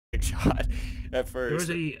good shot at first.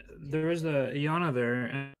 There was a Iana there,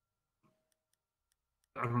 and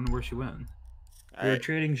I don't know where she went. We were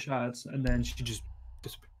trading shots, and then she just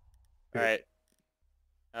disappeared.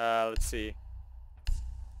 Alright. Let's see.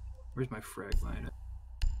 Where's my frag line?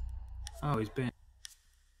 Oh, he's banned.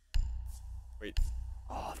 Wait.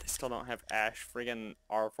 Oh, they still don't have Ash friggin'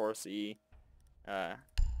 R4C. Alright,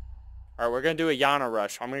 we're gonna do a Yana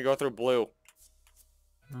rush. I'm gonna go through blue.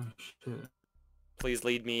 Oh, shit. Please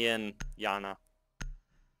lead me in, Yana.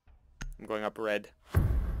 I'm going up red.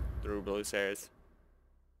 Through blue stairs.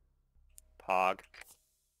 Pog.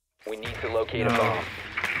 We need to locate a bomb.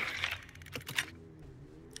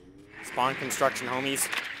 Spawn construction, homies.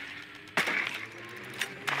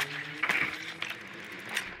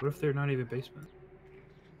 What if they're not even basement?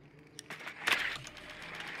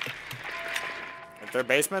 If they're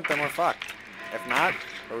basement, then we're fucked. If not,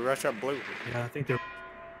 we rush up blue. Yeah, I think they're...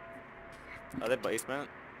 Are they basement?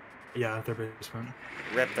 Yeah, they're basement.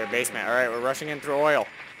 Rip their basement. Alright, we're rushing in through oil.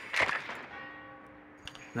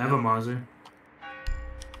 They have a Mazu.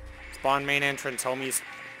 Spawn main entrance, homies.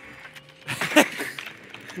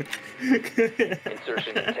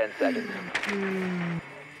 Insertion in 10 seconds.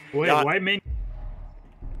 Wait, Yana, why main?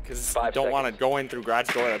 Because I don't want to go in through garage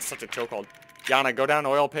door. That's such a chokehold. Yana, go down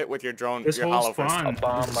oil pit with your drone. This your whole hollow first. spawn. A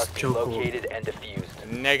bomb must be chokehold. located and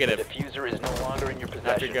defused. Negative. The diffuser is no longer in your possession.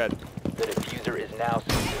 After good. The diffuser is now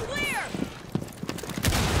secure. Clear!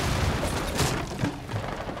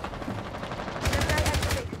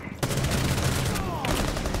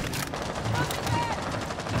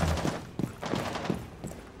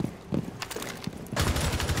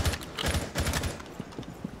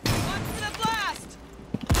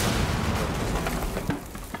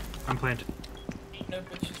 I'm planted. No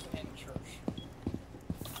bitches in church.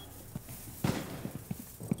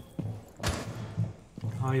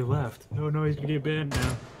 Oh, he left. Oh no, he's gonna get banned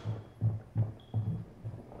now.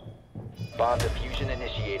 Bomb diffusion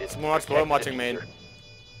initiated. Some more I'm watching main.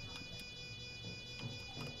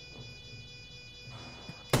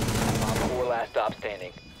 Bomb 4 last stop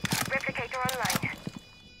standing. Replicator online.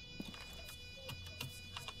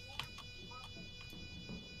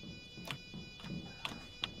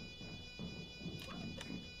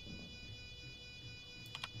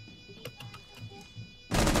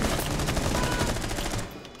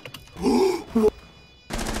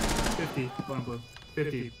 Bottom blue.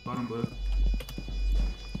 50, bottom blue.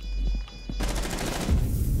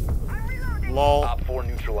 Lol. Op 4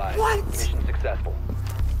 neutralized. What? Mission successful.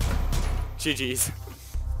 GG's.